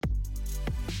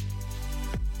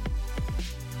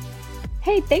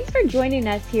Hey, thanks for joining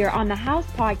us here on the House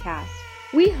Podcast.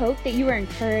 We hope that you are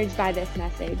encouraged by this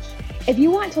message. If you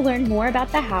want to learn more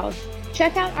about the House,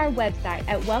 check out our website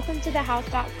at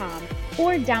welcometothehouse.com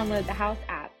or download the House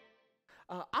app.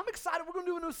 I'm excited. We're going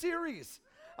to do a new series.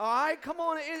 All right, come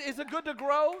on. Is it good to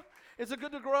grow? Is it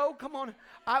good to grow? Come on.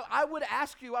 I would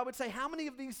ask you, I would say, how many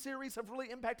of these series have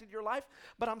really impacted your life?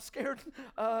 But I'm scared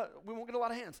we won't get a lot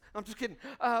of hands. I'm just kidding.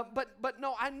 But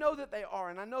no, I know that they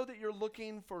are, and I know that you're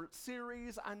looking for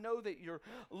series. I know that you're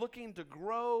looking to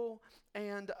grow,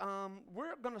 and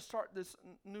we're going to start this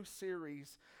new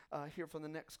series here for the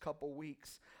next couple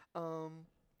weeks, and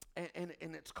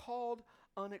it's called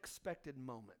Unexpected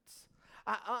Moments.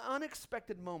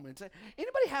 Unexpected moments.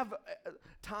 Anybody have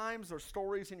times or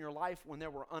stories in your life when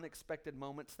there were unexpected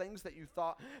moments, things that you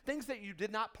thought, things that you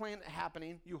did not plan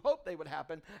happening, you hoped they would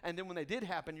happen, and then when they did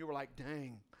happen, you were like,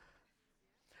 dang.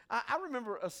 I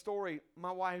remember a story,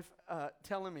 my wife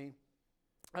telling me,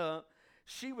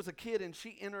 she was a kid and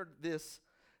she entered this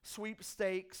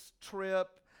sweepstakes trip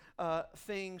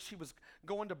thing. She was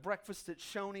going to breakfast at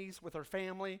Shoney's with her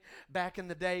family back in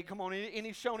the day. Come on,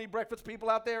 any Shoney breakfast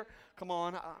people out there? Come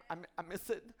on, I miss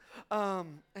it.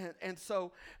 And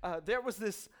so there was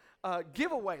this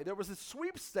giveaway. There was this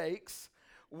sweepstakes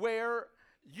where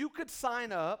you could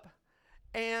sign up,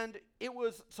 and it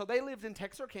was, so they lived in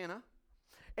Texarkana,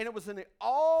 and it was an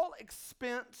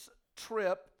all-expense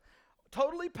trip,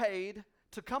 totally paid,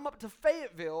 to come up to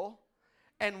Fayetteville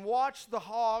and watch the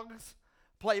Hogs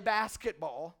play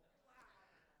basketball.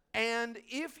 And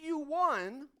if you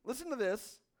won, listen to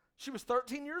this, she was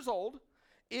 13 years old.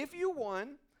 If you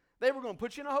won, they were going to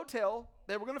put you in a hotel,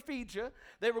 they were going to feed you,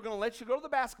 they were going to let you go to the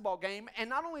basketball game, and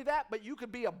not only that, but you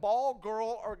could be a ball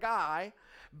girl or guy,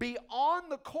 be on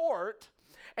the court,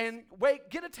 and wait,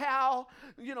 get a towel,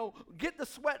 get the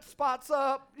sweat spots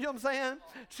up, you know what I'm saying?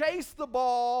 Chase the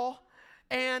ball.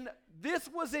 And this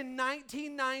was in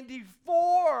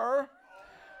 1994,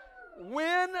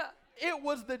 when it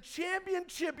was the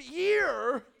championship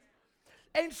year.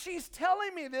 And she's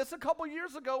telling me this a couple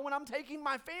years ago when I'm taking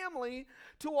my family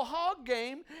to a Hog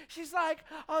game. She's like,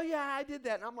 oh yeah, I did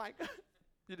that. And I'm like,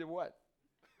 you did what?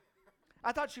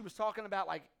 I thought she was talking about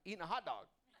like eating a hot dog.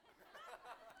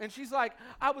 And she's like,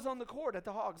 I was on the court at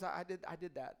the Hogs. I did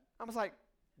that. I was like,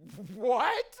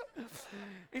 what?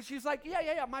 And she's like,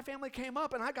 yeah. My family came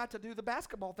up and I got to do the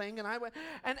basketball thing. And I went,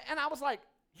 and I was like,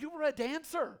 you were a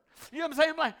dancer. You know what I'm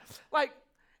saying? Like,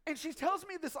 and she tells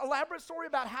me this elaborate story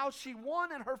about how she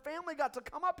won and her family got to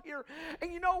come up here.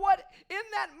 And you know what? In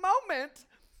that moment,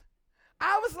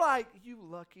 I was like, you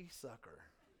lucky sucker.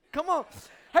 Come on.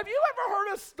 Have you ever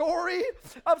heard a story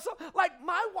of like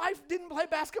my wife didn't play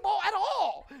basketball at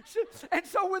all. And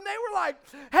so when they were like,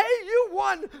 hey, you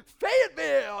won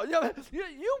Fayetteville.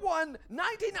 You won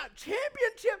 19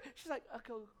 championship. She's like,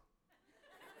 okay.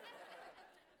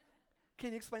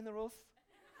 Can you explain the rules?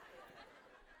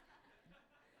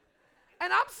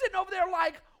 And I'm sitting over there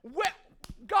like,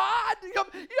 God, you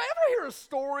ever hear a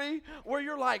story where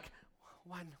you're like,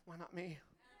 why not me?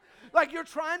 Like you're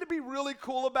trying to be really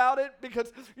cool about it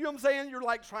because, you know what I'm saying? You're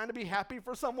like trying to be happy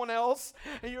for someone else.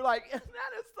 And you're like, that is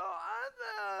so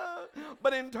awesome.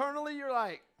 But internally you're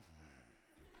like,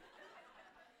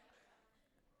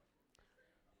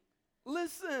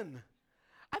 listen.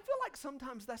 I feel like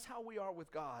sometimes that's how we are with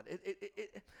God.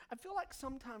 I feel like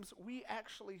sometimes we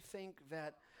actually think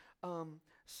that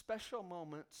special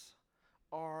moments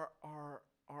are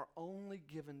only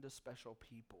given to special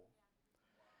people.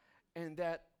 And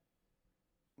that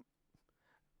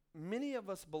many of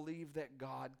us believe that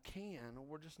God can,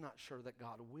 we're just not sure that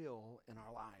God will in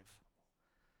our life.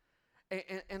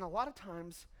 And a lot of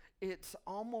times it's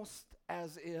almost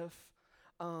as if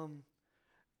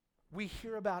we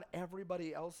hear about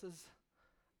everybody else's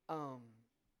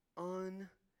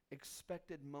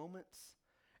unexpected moments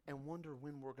and wonder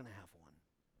when we're going to have one.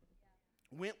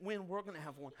 When we're going to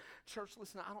have one. Church,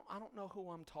 listen, I don't know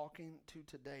who I'm talking to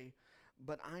today,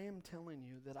 but I am telling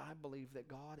you that I believe that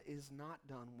God is not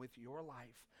done with your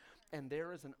life, and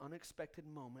there is an unexpected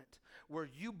moment where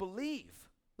you believe.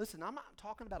 Listen, I'm not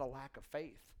talking about a lack of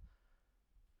faith.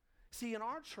 See, in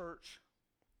our church,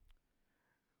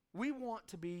 we want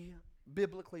to be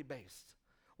biblically based.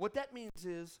 What that means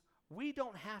is we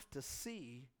don't have to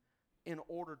see in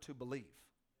order to believe.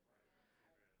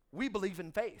 We believe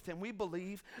in faith, and we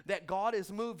believe that God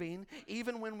is moving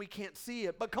even when we can't see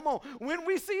it. But come on, when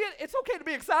we see it, it's okay to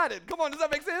be excited. Come on, does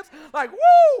that make sense? Like,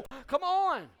 woo, come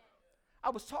on. I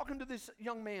was talking to this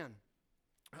young man,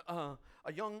 a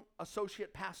young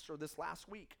associate pastor this last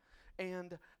week,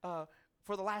 and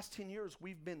for the last 10 years,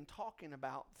 we've been talking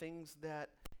about things that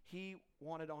he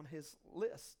wanted on his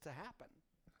list to happen.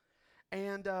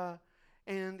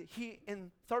 And he,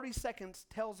 in 30 seconds,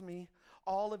 tells me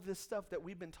all of this stuff that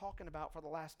we've been talking about for the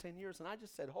last 10 years. And I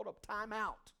just said, hold up, time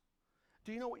out.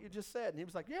 Do you know what you just said? And he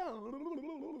was like, yeah.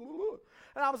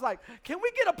 And I was like, can we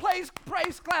get a praise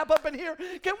clap up in here?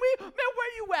 Can we, man,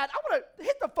 where you at? I want to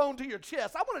hit the phone to your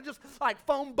chest. I want to just like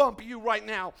phone bump you right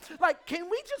now. Like, can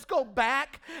we just go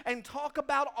back and talk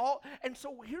about all? And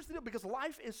so here's the deal, because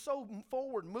life is so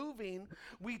forward moving,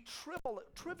 we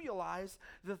trivialize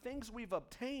the things we've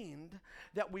obtained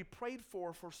that we prayed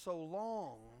for so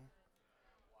long,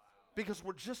 because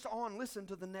we're just on, listen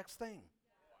to the next thing.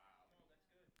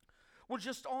 We're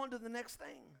just on to the next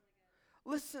thing.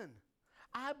 Listen,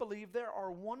 I believe there are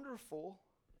wonderful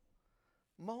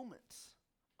moments,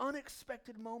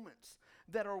 unexpected moments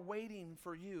that are waiting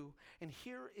for you. And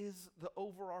here is the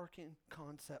overarching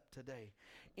concept today.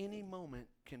 Any moment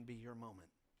can be your moment.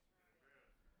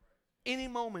 Any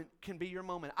moment can be your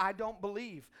moment. I don't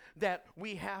believe that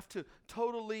we have to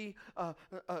totally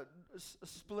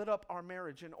split up our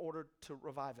marriage in order to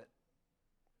revive it.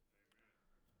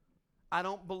 I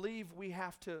don't believe we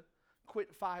have to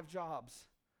quit 5 jobs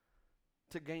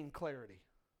to gain clarity.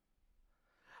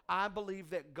 I believe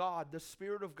that God, the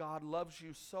Spirit of God, loves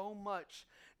you so much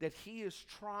that He is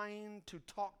trying to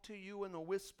talk to you in a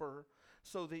whisper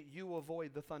so that you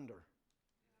avoid the thunder.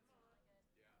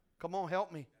 Come on,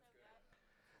 help me.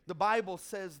 The Bible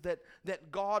says that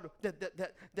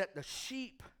the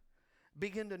sheep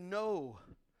begin to know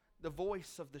the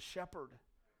voice of the shepherd.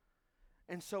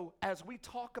 And so as we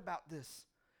talk about this,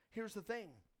 here's the thing.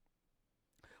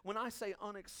 When I say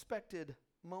unexpected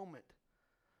moment,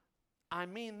 I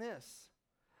mean this.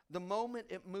 The moment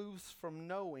it moves from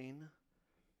knowing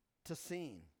to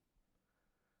seeing.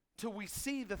 Till we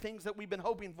see the things that we've been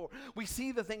hoping for. We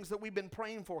see the things that we've been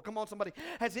praying for. Come on, somebody.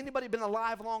 Has anybody been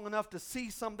alive long enough to see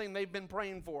something they've been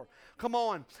praying for? Come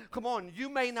on. Come on. You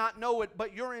may not know it,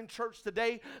 but you're in church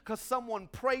today because someone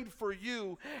prayed for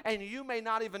you, and you may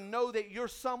not even know that you're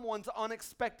someone's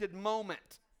unexpected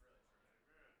moment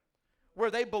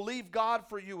where they believed God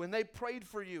for you and they prayed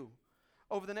for you.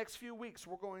 Over the next few weeks,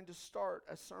 we're going to start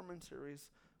a sermon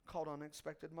series called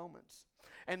Unexpected Moments.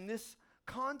 And this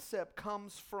concept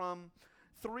comes from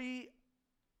 3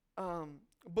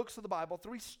 books of the Bible,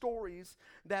 3 stories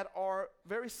that are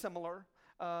very similar.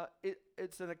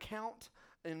 It's an account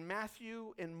in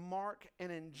Matthew, in Mark,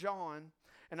 and in John.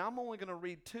 And I'm only going to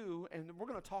read 2, and we're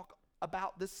going to talk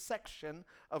about this section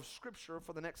of Scripture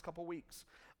for the next couple weeks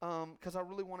because I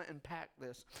really want to unpack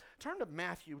this. Turn to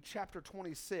Matthew chapter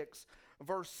 26,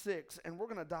 verse 6, and we're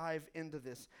going to dive into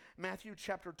this. Matthew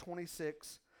chapter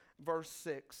 26, verse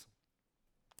 6.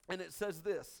 And it says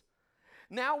this: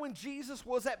 Now when Jesus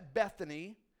was at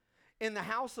Bethany, in the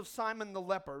house of Simon the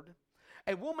leopard,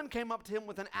 a woman came up to him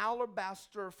with an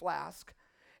alabaster flask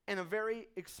and a very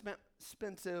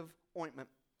expensive ointment.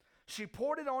 She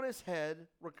poured it on his head,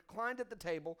 reclined at the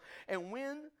table, and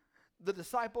when the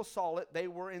disciples saw it, they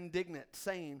were indignant,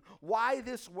 saying, "Why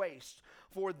this waste?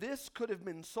 For this could have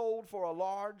been sold for a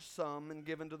large sum and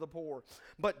given to the poor."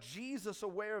 But Jesus,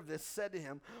 aware of this, said to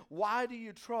him, "Why do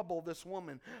you trouble this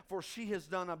woman? For she has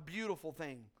done a beautiful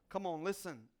thing." Come on,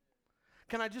 listen.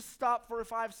 Can I just stop for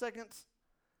 5 seconds?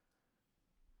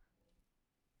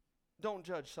 Don't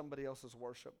judge somebody else's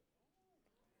worship.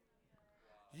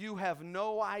 You have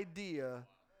no idea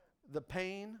the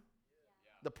pain,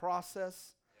 the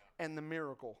process, and the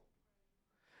miracle.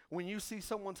 When you see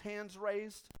someone's hands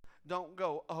raised, don't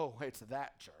go, "Oh, it's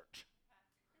that church."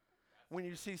 When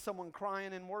you see someone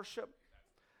crying in worship,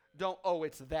 don't, "Oh,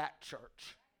 it's that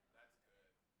church."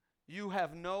 You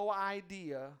have no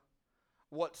idea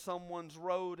what someone's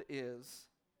road is.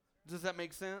 Does that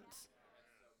make sense?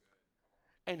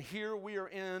 And here we are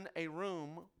in a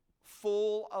room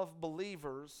full of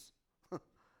believers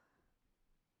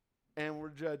and we're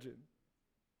judging.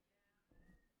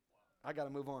 I got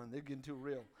to move on. They're getting too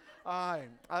real. All right.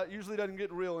 It usually doesn't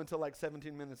get real until like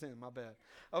 17 minutes in. My bad.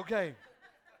 Okay.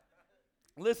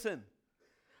 Listen.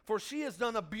 For she has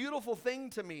done a beautiful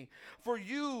thing to me. For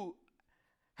you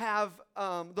have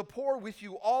the poor with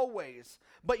you always,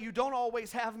 but you don't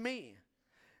always have me.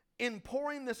 In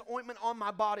pouring this ointment on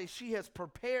my body, she has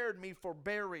prepared me for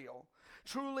burial.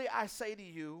 Truly I say to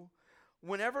you,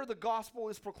 whenever the gospel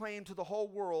is proclaimed to the whole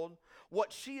world,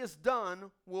 what she has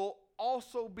done will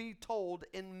also be told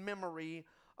in memory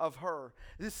of her.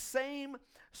 This same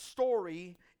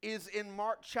story is in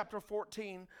Mark chapter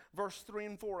 14, verse 3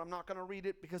 and 4. I'm not going to read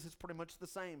it because it's pretty much the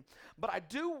same. But I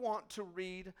do want to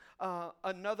read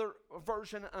another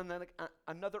version,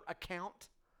 another account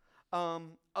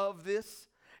of this.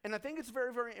 And I think it's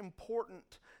very, very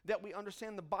important that we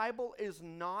understand the Bible is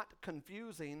not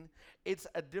confusing. It's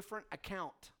a different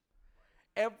account.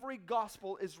 Every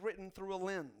gospel is written through a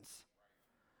lens.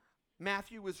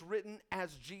 Matthew is written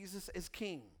as Jesus is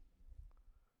king.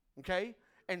 Okay?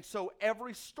 And so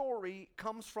every story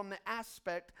comes from the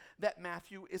aspect that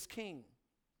Matthew is king.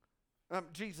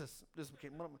 Jesus is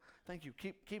king. Thank you.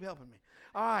 Keep helping me.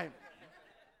 All right.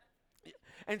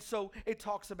 And so it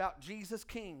talks about Jesus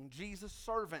king, Jesus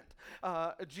servant,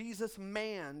 Jesus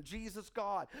man, Jesus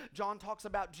God. John talks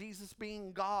about Jesus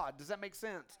being God. Does that make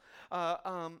sense?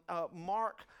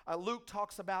 Luke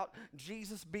talks about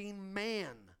Jesus being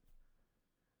man,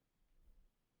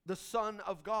 the Son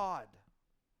of God.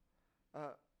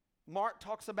 Mark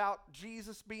talks about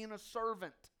Jesus being a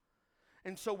servant.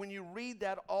 And so when you read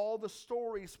that, all the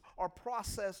stories are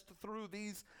processed through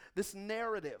this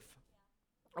narrative.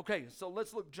 Okay, so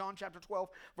let's look John chapter 12,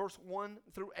 verse 1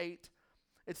 through 8.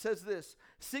 It says this: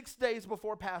 6 days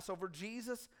before Passover,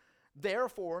 Jesus,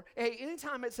 therefore, hey,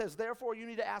 anytime it says therefore, you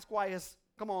need to ask why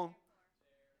come on.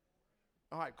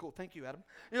 All right, cool. Thank you, Adam.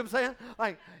 You know what I'm saying?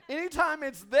 Like, anytime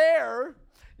it's there,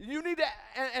 you need to,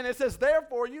 and it says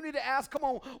therefore, you need to ask, come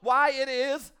on, why it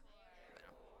is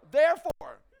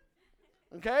therefore.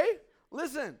 Okay?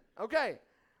 Listen. Okay.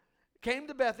 Came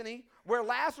to Bethany, where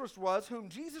Lazarus was, whom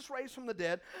Jesus raised from the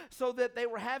dead, so that they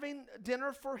were having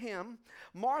dinner for him.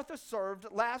 Martha served.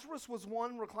 Lazarus was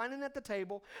one reclining at the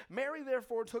table. Mary,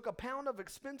 therefore, took a pound of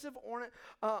expensive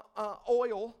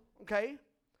oil, okay,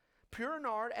 pure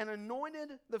nard, and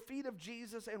anointed the feet of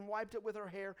Jesus and wiped it with her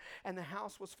hair, and the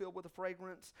house was filled with the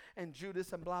fragrance. And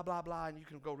Judas and blah, blah, blah, and you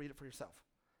can go read it for yourself.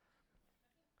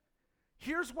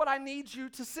 Here's what I need you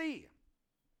to see.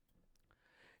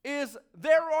 Is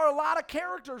there are a lot of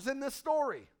characters in this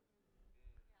story.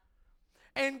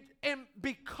 And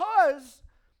because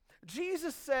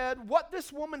Jesus said what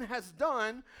this woman has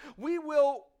done, it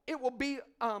will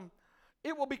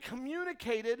be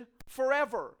communicated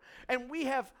forever. And we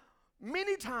have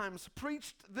many times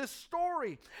preached this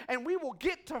story, and we will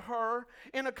get to her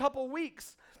in a couple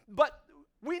weeks. But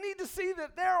we need to see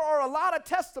that there are a lot of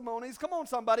testimonies, come on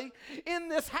somebody, in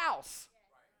this house.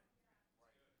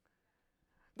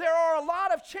 There are a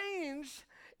lot of change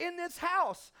in this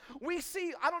house. We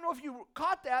see, I don't know if you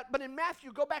caught that, but in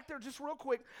Matthew, go back there just real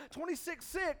quick,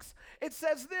 26:6, it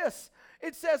says this.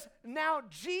 It says, now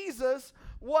Jesus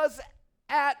was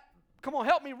at, come on,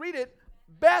 help me read it,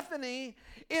 Bethany,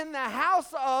 in the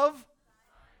house of,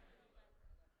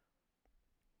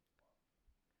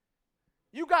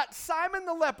 you got Simon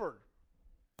the leper.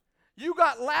 You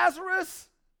got Lazarus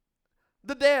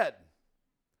the dead.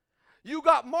 You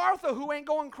got Martha, who ain't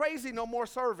going crazy no more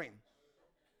serving.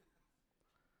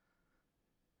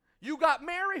 You got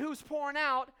Mary, who's pouring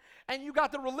out, and you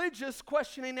got the religious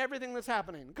questioning everything that's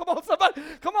happening. Come on, somebody.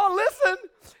 Come on, listen.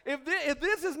 If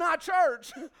this is not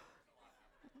church,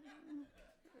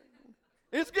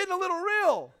 it's getting a little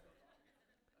real.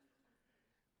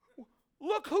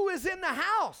 Look who is in the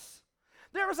house.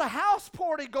 There is a house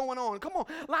party going on. Come on,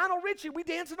 Lionel Richie, we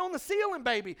dancing on the ceiling,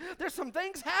 baby. There's some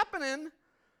things happening.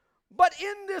 But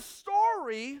in this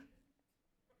story,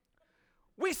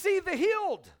 we see the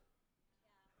healed.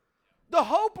 The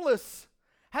hopeless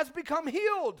has become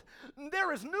healed.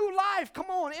 There is new life, come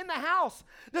on, in the house.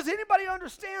 Does anybody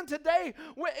understand today?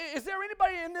 Is there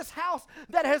anybody in this house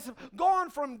that has gone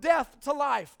from death to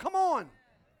life? Come on.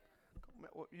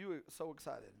 You were so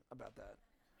excited about that.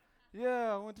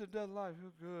 Yeah, I went to death to life.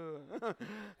 You're good.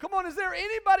 Come on, is there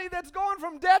anybody that's gone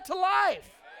from death to life?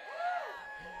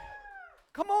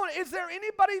 Come on, is there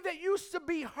anybody that used to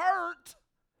be hurt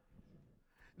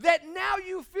that now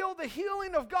you feel the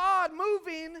healing of God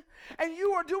moving and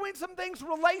you are doing some things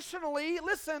relationally,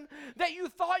 listen, that you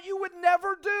thought you would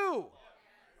never do?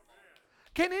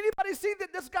 Can anybody see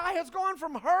that this guy has gone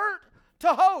from hurt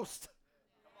to host?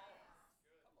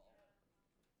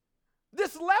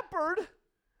 This leper,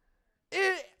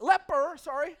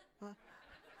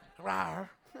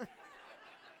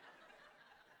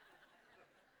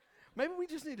 maybe we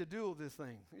just need to duel this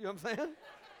thing. You know what I'm saying?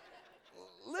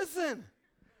 Listen,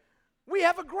 we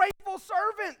have a grateful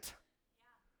servant.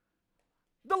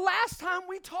 The last time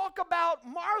we talk about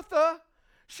Martha,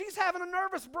 she's having a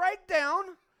nervous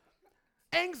breakdown.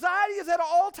 Anxiety is at an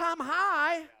all-time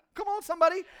high. Come on,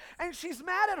 somebody. And she's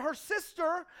mad at her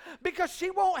sister because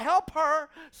she won't help her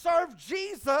serve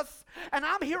Jesus. And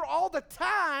I'm here all the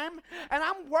time, and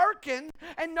I'm working,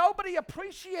 and nobody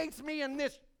appreciates me in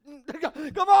this.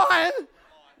 Come on.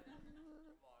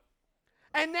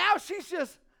 And now she's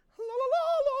just, la, la,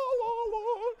 la, la, la,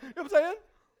 la. You know what I'm saying?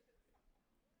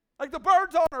 Like the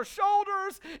birds on her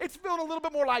shoulders. It's feeling a little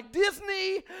bit more like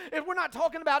Disney. If we're not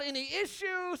talking about any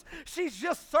issues, she's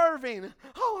just serving.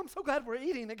 Oh, I'm so glad we're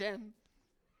eating again.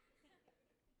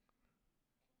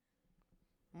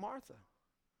 Martha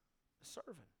is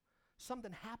serving.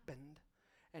 Something happened,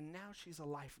 and now she's a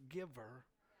life giver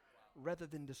rather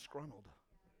than disgruntled.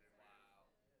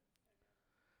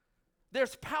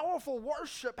 There's powerful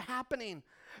worship happening.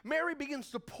 Mary begins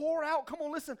to pour out, come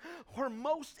on, listen, her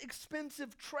most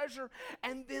expensive treasure.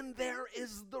 And then there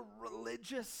is the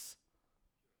religious.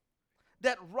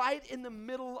 That right in the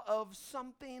middle of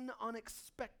something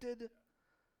unexpected,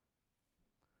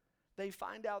 they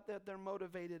find out that they're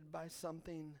motivated by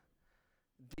something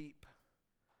deep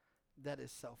that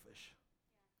is selfish.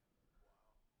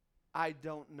 I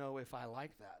don't know if I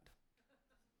like that.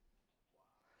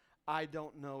 I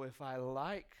don't know if I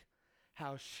like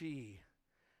how she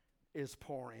is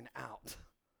pouring out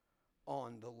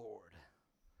on the Lord.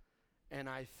 And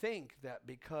I think that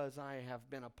because I have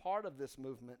been a part of this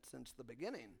movement since the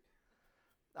beginning,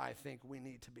 I think we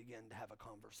need to begin to have a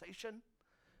conversation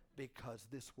because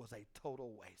this was a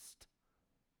total waste.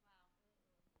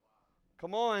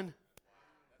 Come on.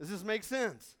 Does this make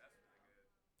sense?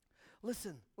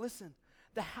 Listen.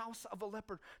 The house of a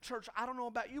leper. Church, I don't know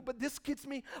about you, but this gets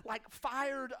me like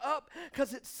fired up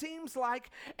because it seems like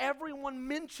everyone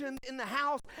mentioned in the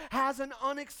house has an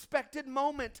unexpected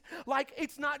moment. Like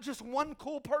it's not just one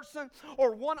cool person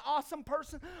or one awesome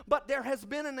person, but there has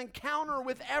been an encounter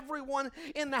with everyone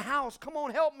in the house. Come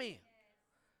on, help me.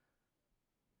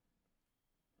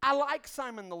 I like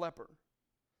Simon the leper.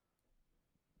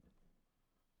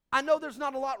 I know there's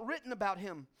not a lot written about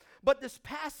him, but this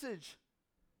passage,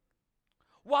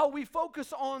 while we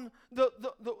focus on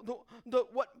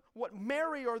what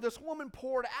Mary or this woman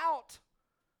poured out,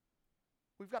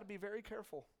 we've got to be very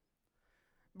careful.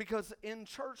 Because in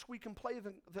church we can play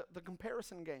the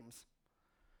comparison games.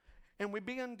 And we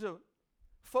begin to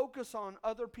focus on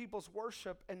other people's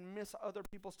worship and miss other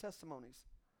people's testimonies.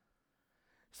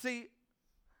 See,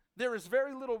 there is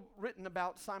very little written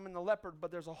about Simon the leper,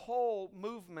 but there's a whole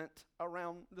movement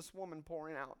around this woman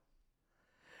pouring out.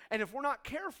 And if we're not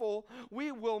careful,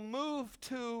 we will move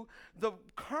to the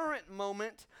current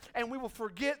moment and we will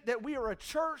forget that we are a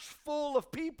church full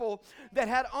of people that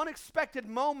had unexpected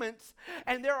moments.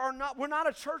 And we're not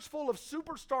a church full of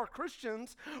superstar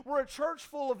Christians. We're a church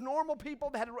full of normal people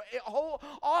that had whole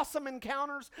awesome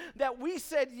encounters that we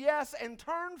said yes and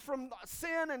turned from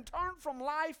sin and turned from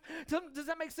life. Does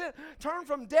that make sense? Turn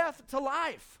from death to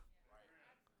life.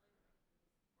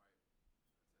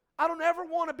 I don't ever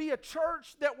want to be a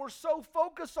church that we're so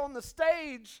focused on the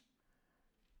stage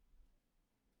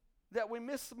that we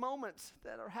miss moments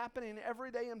that are happening every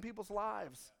day in people's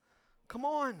lives. Come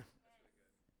on.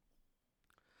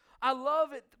 I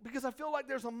love it because I feel like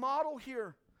there's a model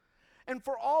here. And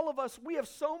for all of us, we have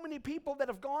so many people that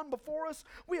have gone before us.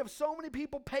 We have so many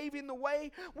people paving the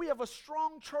way. We have a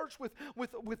strong church with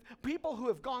people who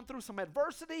have gone through some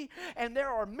adversity. And there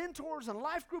are mentors and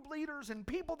life group leaders and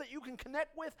people that you can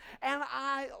connect with. And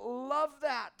I love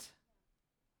that.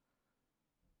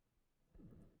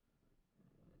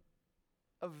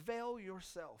 Avail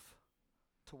yourself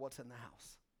to what's in the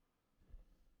house.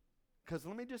 Because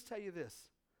let me just tell you this.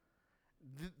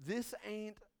 This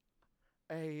ain't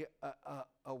a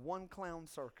one clown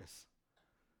circus.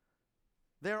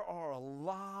 There are a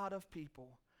lot of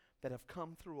people that have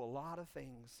come through a lot of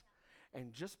things,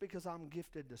 and just because I'm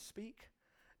gifted to speak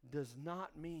does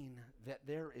not mean that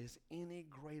there is any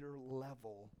greater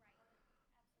level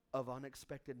of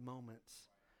unexpected moments,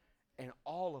 and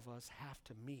all of us have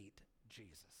to meet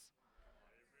Jesus.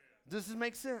 Does this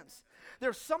make sense?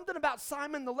 There's something about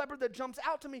Simon the leper that jumps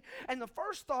out to me. And the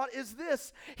first thought is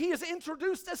this. He is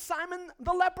introduced as Simon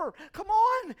the leper. Come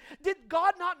on. Did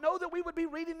God not know that we would be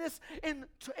reading this in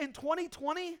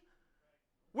 2020?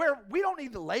 Where we don't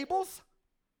need the labels?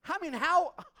 I mean,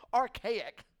 how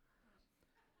archaic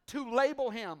to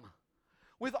label him.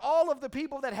 With all of the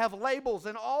people that have labels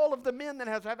and all of the men that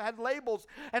have had labels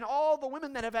and all the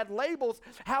women that have had labels,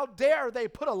 how dare they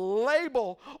put a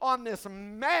label on this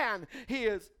man? He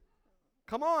is,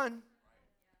 come on.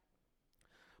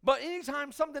 But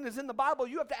anytime something is in the Bible,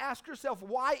 you have to ask yourself,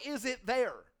 why is it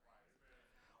there?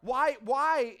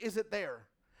 Why is it there?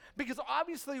 Because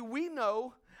obviously we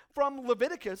know from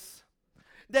Leviticus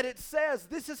that it says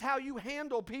this is how you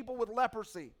handle people with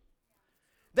leprosy.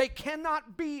 They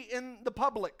cannot be in the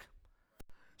public.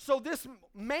 So this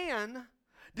man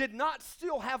did not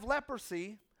still have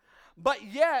leprosy,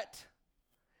 but yet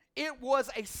it was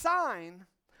a sign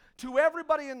to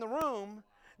everybody in the room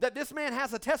that this man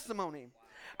has a testimony.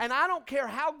 And I don't care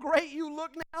how great you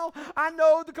look now. I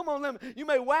know, come on, you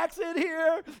may wax it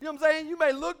here. You know what I'm saying? You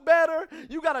may look better.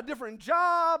 You got a different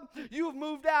job. You've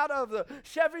moved out of the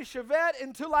Chevy Chevette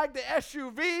into like the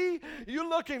SUV. You're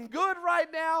looking good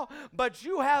right now, but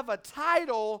you have a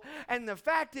title. And the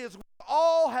fact is, we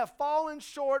all have fallen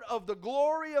short of the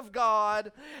glory of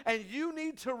God. And you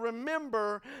need to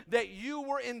remember that you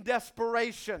were in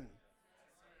desperation.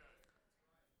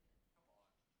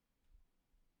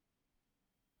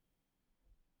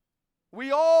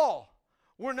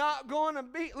 We're not going to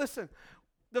be, listen,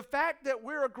 the fact that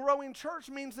we're a growing church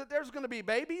means that there's going to be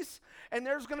babies and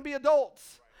there's going to be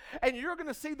adults. And you're going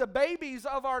to see the babies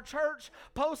of our church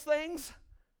post things.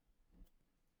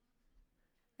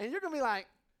 And you're going to be like,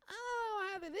 I don't know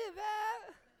how they did that.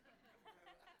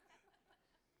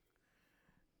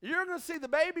 You're going to see the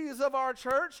babies of our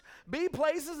church be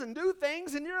places and do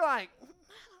things, and you're like,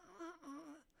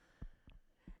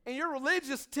 and your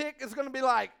religious tick is going to be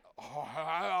like, oh,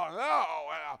 I don't know.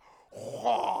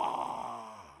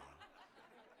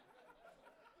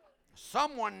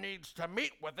 Someone needs to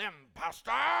meet with them, Pastor.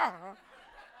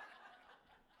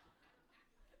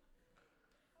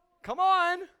 Come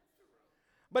on.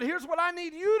 But here's what I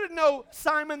need you to know,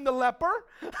 Simon the leper.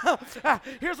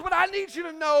 Here's what I need you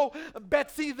to know,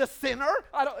 Betsy the sinner.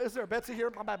 Is there a Betsy here?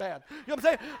 My bad. You know what I'm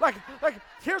saying? Like,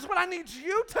 here's what I need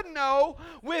you to know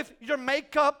with your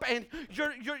makeup and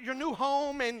your new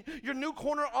home and your new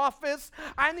corner office.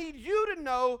 I need you to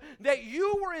know that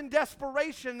you were in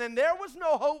desperation and there was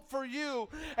no hope for you.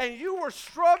 And you were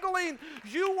struggling.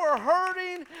 You were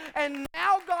hurting. And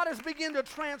now God has begun to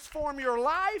transform your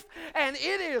life. And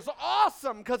it is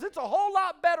awesome. Because it's a whole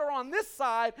lot better on this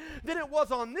side than it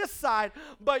was on this side.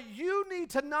 But you need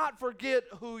to not forget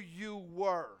who you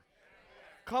were.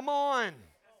 Come on.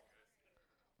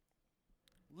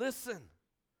 Listen.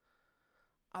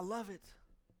 I love it.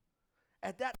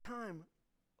 At that time,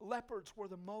 leopards were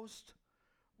the most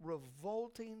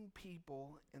revolting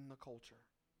people in the culture.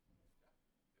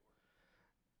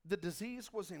 The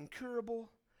disease was incurable.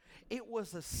 It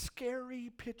was a scary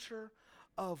picture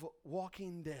of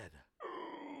Walking Dead.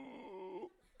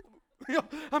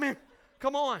 I mean,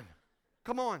 come on.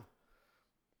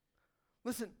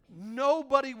 Listen,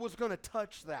 nobody was going to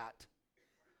touch that.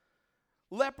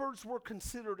 Leopards were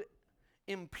considered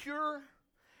impure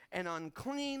and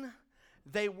unclean.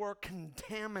 They were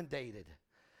contaminated.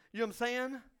 You know what I'm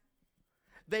saying?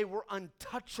 They were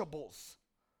untouchables.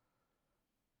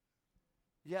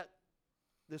 Yet,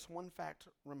 this one fact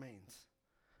remains.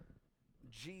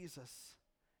 Jesus,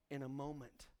 in a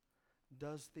moment,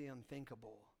 does the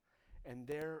unthinkable. And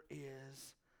there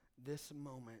is this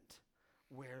moment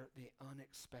where the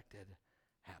unexpected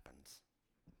happens.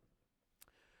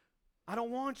 I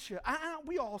don't want you.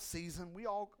 We all season. We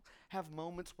all have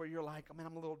moments where you're like, I'm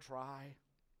a little dry.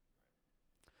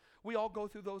 We all go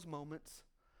through those moments.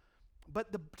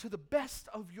 But to the best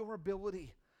of your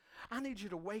ability, I need you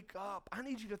to wake up. I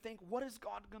need you to think, what is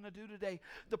God going to do today?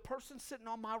 The person sitting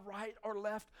on my right or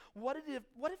left, what if it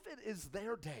is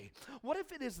their day? What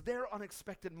if it is their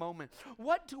unexpected moment?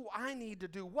 What do I need to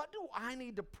do? What do I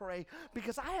need to pray?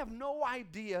 Because I have no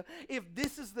idea if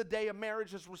this is the day a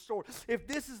marriage is restored, if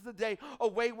this is the day a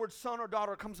wayward son or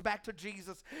daughter comes back to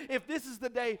Jesus, if this is the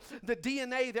day the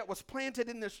DNA that was planted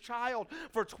in this child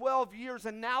for 12 years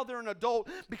and now they're an adult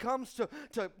becomes to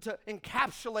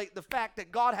encapsulate the fact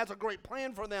that God has a great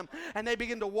plan for them and they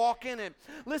begin to walk in it.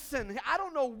 Listen, I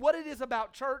don't know what it is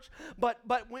about church, but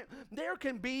when there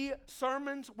can be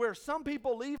sermons where some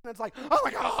people leave and it's like, oh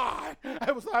my God,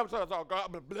 I was oh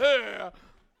God, blah,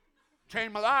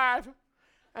 changed my life.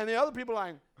 And the other people are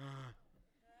like,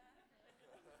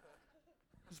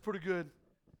 it's pretty good.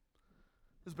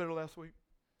 It was better last week.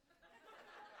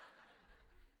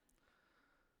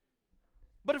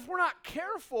 But if we're not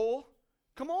careful,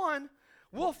 come on,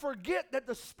 we'll forget that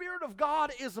the Spirit of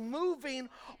God is moving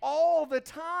all the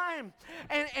time.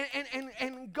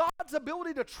 And God's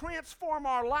ability to transform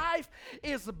our life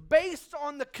is based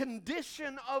on the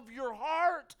condition of your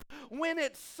heart. When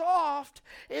it's soft,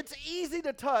 it's easy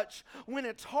to touch. When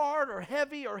it's hard or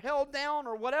heavy or held down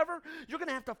or whatever, you're going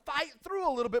to have to fight through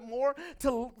a little bit more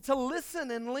to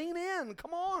listen and lean in.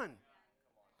 Come on.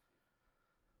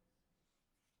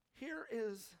 Here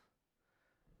is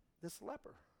this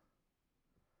leper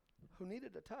who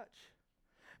needed a touch.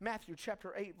 Matthew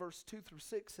chapter 8, verse 2 through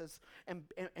 6 says,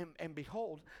 and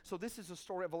behold, so this is a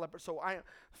story of a leper. So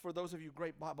for those of you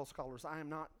great Bible scholars, I am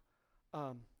not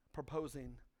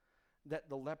proposing that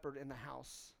the leopard in the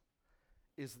house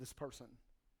is this person.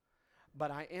 But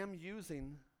I am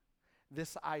using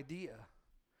this idea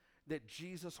that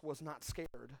Jesus was not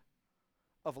scared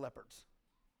of leopards.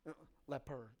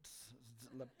 Leopards.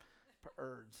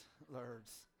 Leopards.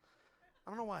 Lurds.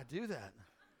 I don't know why I do that.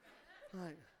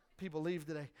 Like, people leave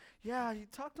today. Yeah, you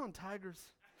talked on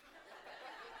tigers.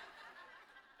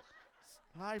 It's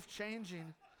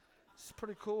life-changing. It's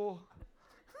pretty cool.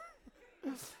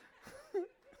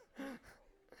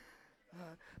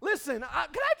 Listen, can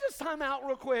I just time out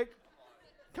real quick?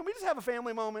 Can we just have a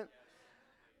family moment?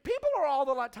 People are all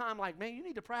the time like, man, you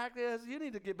need to practice. You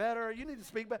need to get better. You need to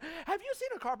speak better. Have you seen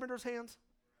a carpenter's hands?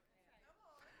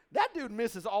 That dude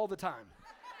misses all the time.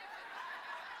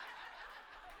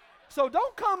 So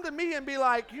don't come to me and be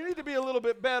like, you need to be a little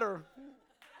bit better.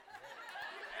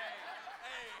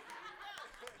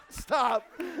 Stop.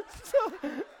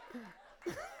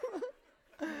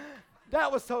 That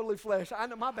was totally flesh. I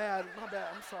know, my bad.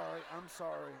 I'm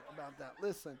sorry about that.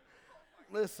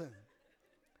 Listen.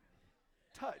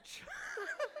 Touch.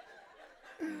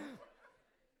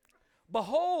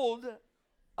 Behold,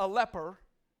 a leper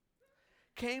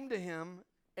came to him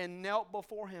and knelt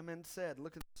before him and said,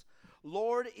 look at this,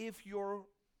 Lord, if you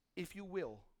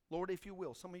will.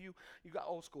 Some of you got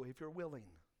old school. If you're willing,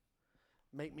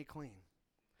 make me clean.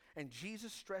 And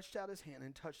Jesus stretched out his hand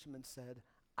and touched him and said,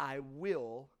 I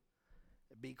will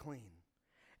be clean.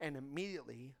 And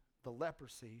immediately the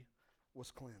leprosy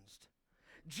was cleansed.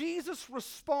 Jesus'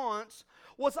 response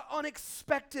was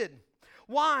unexpected.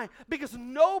 Why? Because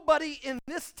nobody in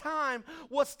this time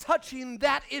was touching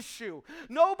that issue.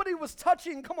 Nobody was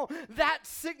touching, that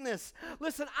sickness.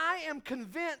 Listen, I am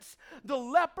convinced the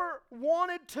leper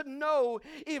wanted to know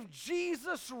if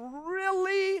Jesus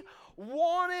really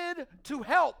wanted to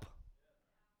help.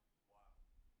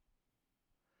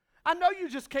 I know you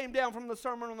just came down from the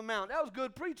Sermon on the Mount. That was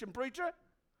good preaching, preacher.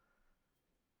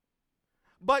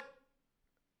 But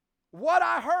what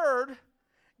I heard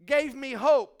gave me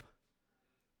hope.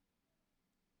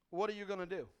 What are you going to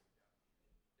do?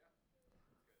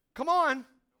 Come on.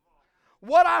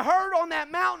 What I heard on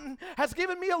that mountain has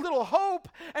given me a little hope.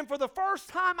 And for the first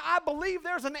time, I believe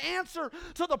there's an answer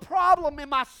to the problem in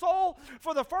my soul.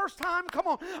 For the first time,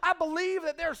 I believe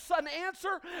that there's an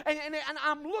answer. And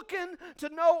I'm looking to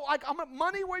know, like,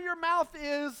 money where your mouth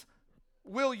is,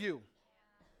 will you?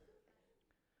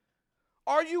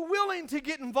 Are you willing to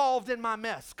get involved in my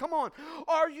mess? Come on.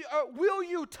 Will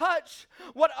you touch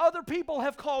what other people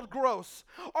have called gross?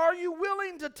 Are you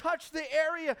willing to touch the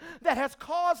area that has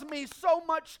caused me so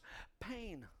much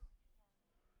pain?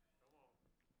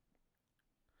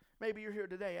 Maybe you're here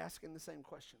today asking the same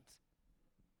questions.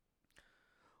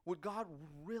 Would God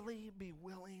really be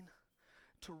willing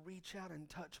to reach out and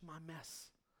touch my mess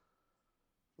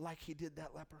like he did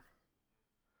that leper?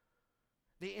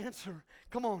 The answer,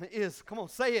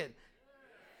 say it. Yes.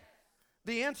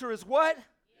 The answer is what?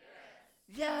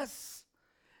 Yes.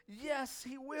 Yes,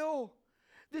 he will.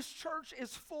 This church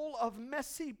is full of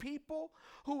messy people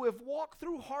who have walked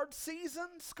through hard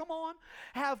seasons,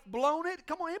 have blown it.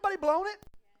 Come on, anybody blown it?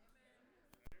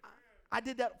 I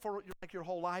did that for like your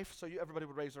whole life, so everybody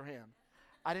would raise their hand.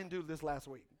 I didn't do this last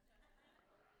week.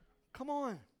 Come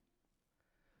on.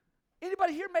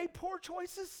 Anybody here made poor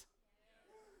choices?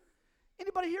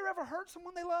 Anybody here ever hurt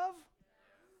someone they love?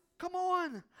 Come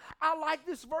on. I like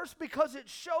this verse because it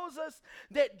shows us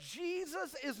that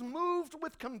Jesus is moved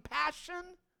with compassion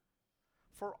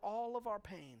for all of our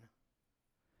pain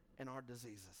and our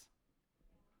diseases.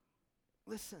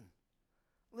 Listen.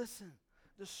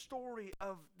 The story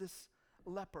of this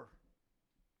leper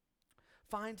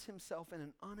finds himself in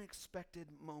an unexpected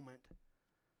moment,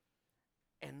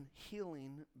 and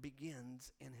healing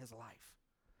begins in his life.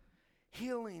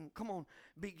 Healing,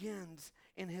 begins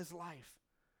in his life.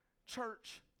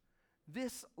 Church,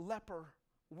 this leper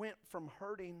went from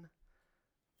hurting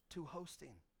to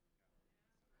hosting.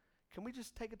 Can we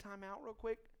just take a time out real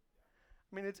quick?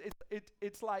 I mean,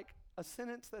 it's like a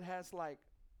sentence that has like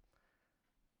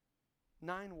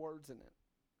 9 words in it.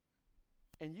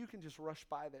 And you can just rush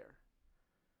by there.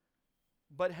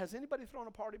 But has anybody thrown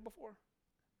a party before?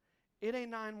 It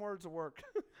ain't 9 words of work.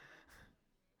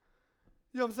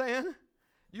 You know what I'm saying?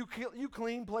 You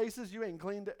clean places you ain't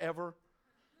cleaned ever.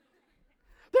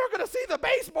 They're going to see the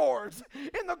baseboards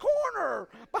in the corner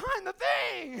behind the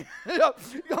thing.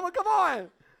 Come on.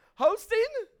 Hosting?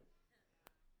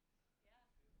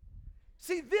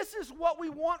 See, this is what we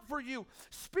want for you.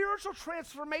 Spiritual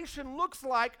transformation looks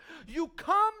like you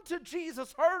come to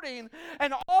Jesus hurting,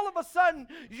 and all of a sudden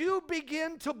you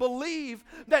begin to believe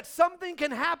that something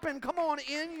can happen,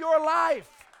 in your life.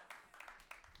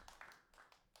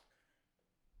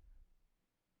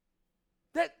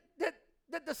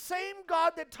 That the same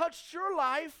God that touched your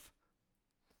life,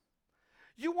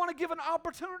 you want to give an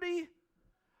opportunity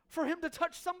for him to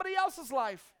touch somebody else's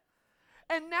life.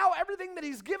 And now everything that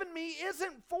he's given me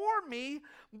isn't for me,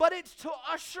 but it's to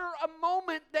usher a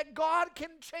moment that God can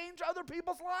change other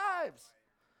people's lives.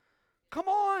 Come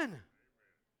on.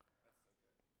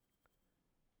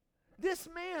 This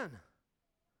man,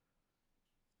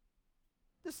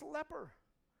 this leper,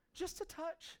 just a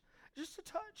touch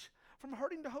from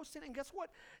hurting to hosting. And guess what?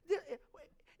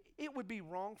 It would be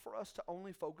wrong for us to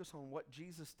only focus on what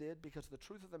Jesus did, because the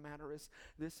truth of the matter is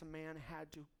this man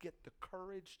had to get the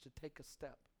courage to take a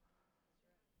step.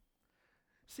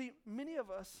 See, many of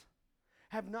us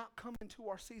have not come into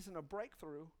our season of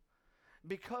breakthrough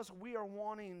because we are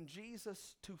wanting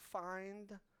Jesus to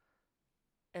find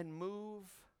and move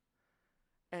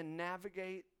and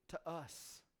navigate to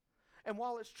us. And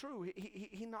while it's true,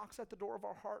 he knocks at the door of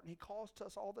our heart and he calls to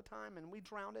us all the time, and we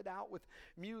drown it out with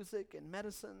music and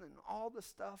medicine and all the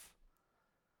stuff.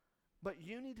 But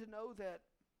you need to know that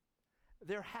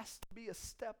there has to be a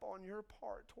step on your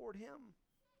part toward him.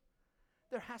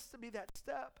 There has to be that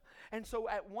step. And so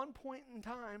at one point in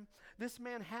time, this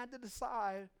man had to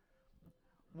decide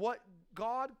what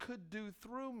God could do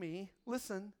through me,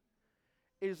 listen,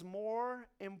 is more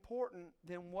important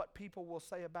than what people will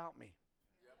say about me.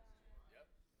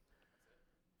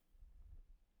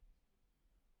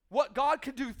 What God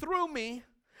could do through me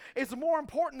is more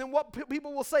important than what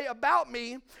people will say about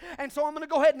me. And so I'm going to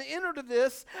go ahead and enter to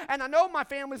this. And I know my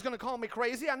family's going to call me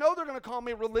crazy. I know they're going to call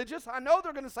me religious. I know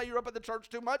they're going to say you're up at the church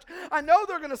too much. I know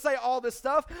they're going to say all this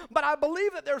stuff. But I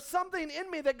believe that there's something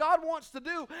in me that God wants to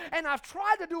do. And I've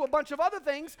tried to do a bunch of other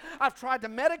things. I've tried to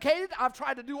medicate it. I've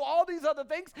tried to do all these other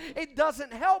things. It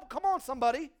doesn't help. Come on,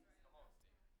 somebody.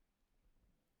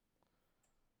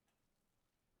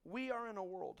 We are in a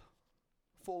world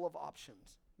full of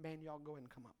options. Man, y'all go ahead and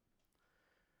come up.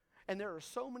 And there are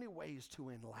so many ways to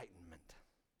enlightenment,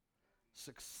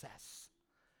 success,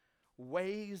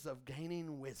 ways of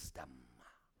gaining wisdom.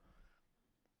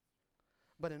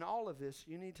 But in all of this,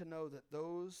 you need to know that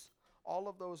all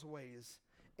of those ways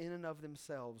in and of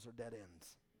themselves are dead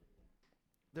ends.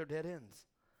 They're dead ends.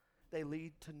 They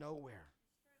lead to nowhere.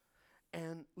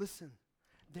 And listen,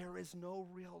 there is no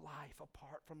real life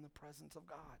apart from the presence of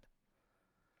God.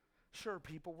 Sure,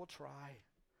 people will try,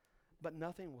 but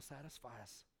nothing will satisfy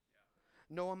us.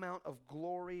 No amount of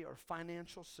glory or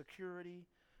financial security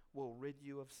will rid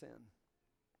you of sin.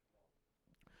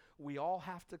 We all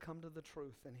have to come to the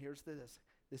truth, and here's this.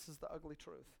 This is the ugly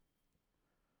truth.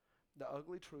 The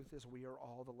ugly truth is we are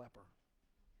all the leper.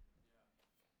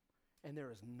 And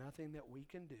there is nothing that we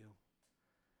can do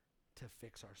to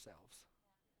fix ourselves.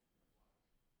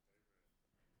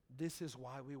 This is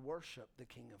why we worship the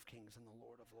King of Kings and the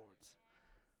Lord of Lords.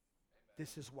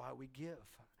 This is why we give.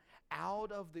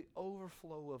 Out of the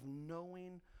overflow of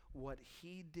knowing what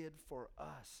he did for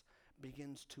us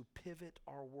begins to pivot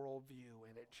our worldview,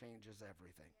 and it changes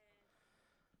everything.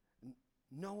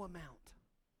 No amount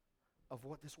of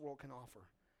what this world can offer,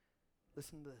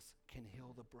 listen to this, can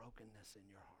heal the brokenness in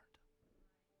your heart.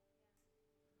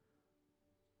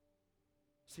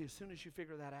 See, as soon as you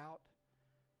figure that out,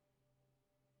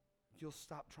 you'll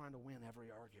stop trying to win every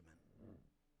argument.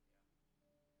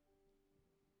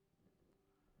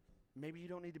 Maybe you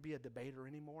don't need to be a debater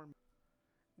anymore.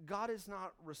 God is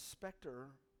not respecter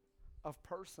of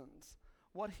persons.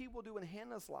 What he will do in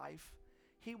Hannah's life,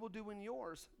 he will do in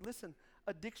yours. Listen,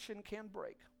 addiction can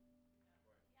break.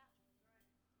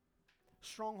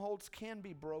 Strongholds can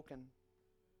be broken.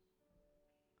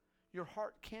 Your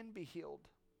heart can be healed.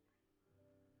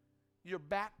 Your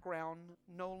background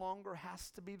no longer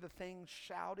has to be the thing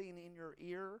shouting in your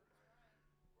ear,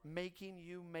 making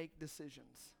you make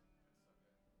decisions.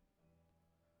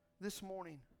 This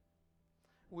morning,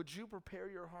 would you prepare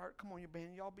your heart? Come on, you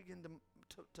band, y'all begin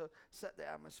to set the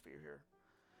atmosphere here.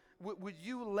 Would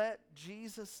you let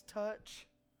Jesus touch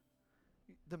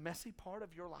the messy part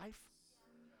of your life?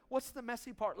 What's the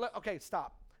messy part? Okay,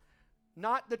 stop.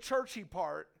 Not the churchy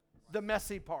part, the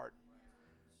messy part.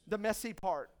 The messy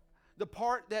part. The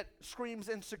part that screams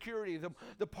insecurity.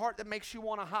 The part that makes you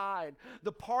want to hide.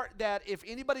 The part that if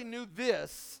anybody knew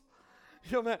this,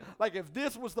 you know, like if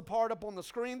this was the part up on the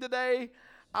screen today,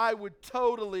 I would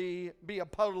totally be a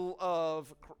puddle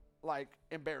of like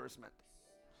embarrassment.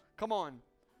 Come on.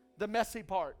 The messy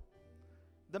part.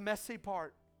 The messy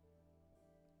part.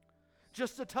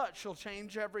 Just a touch will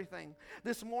change everything.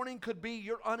 This morning could be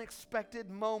your unexpected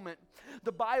moment.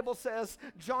 The Bible says,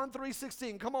 John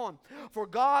 3:16, come on. For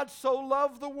God so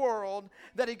loved the world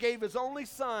that he gave his only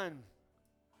son,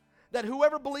 that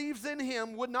whoever believes in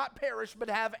him would not perish but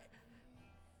have,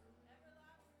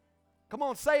 come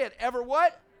on, say it, ever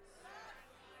what?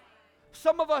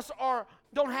 Some of us are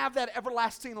don't have that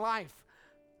everlasting life.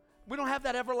 We don't have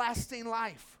that everlasting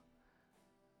life.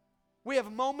 We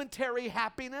have momentary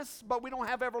happiness, but we don't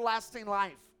have everlasting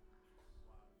life.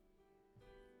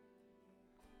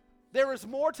 There is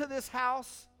more to this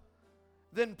house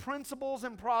than principles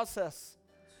and process.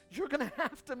 You're going to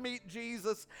have to meet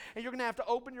Jesus, and you're going to have to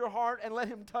open your heart and let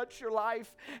him touch your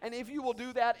life. And if you will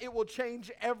do that, it will change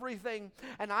everything.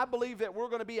 And I believe that we're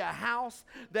going to be a house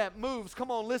that moves. Come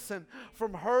on, listen,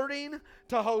 from hurting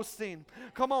to hosting.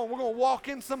 Come on, we're going to walk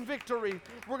in some victory.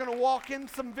 We're going to walk in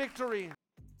some victory.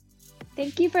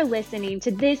 Thank you for listening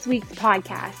to this week's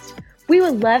podcast. We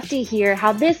would love to hear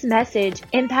how this message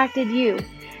impacted you.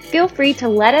 Feel free to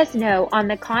let us know on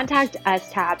the Contact Us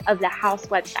tab of the House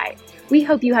website. We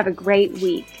hope you have a great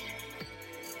week.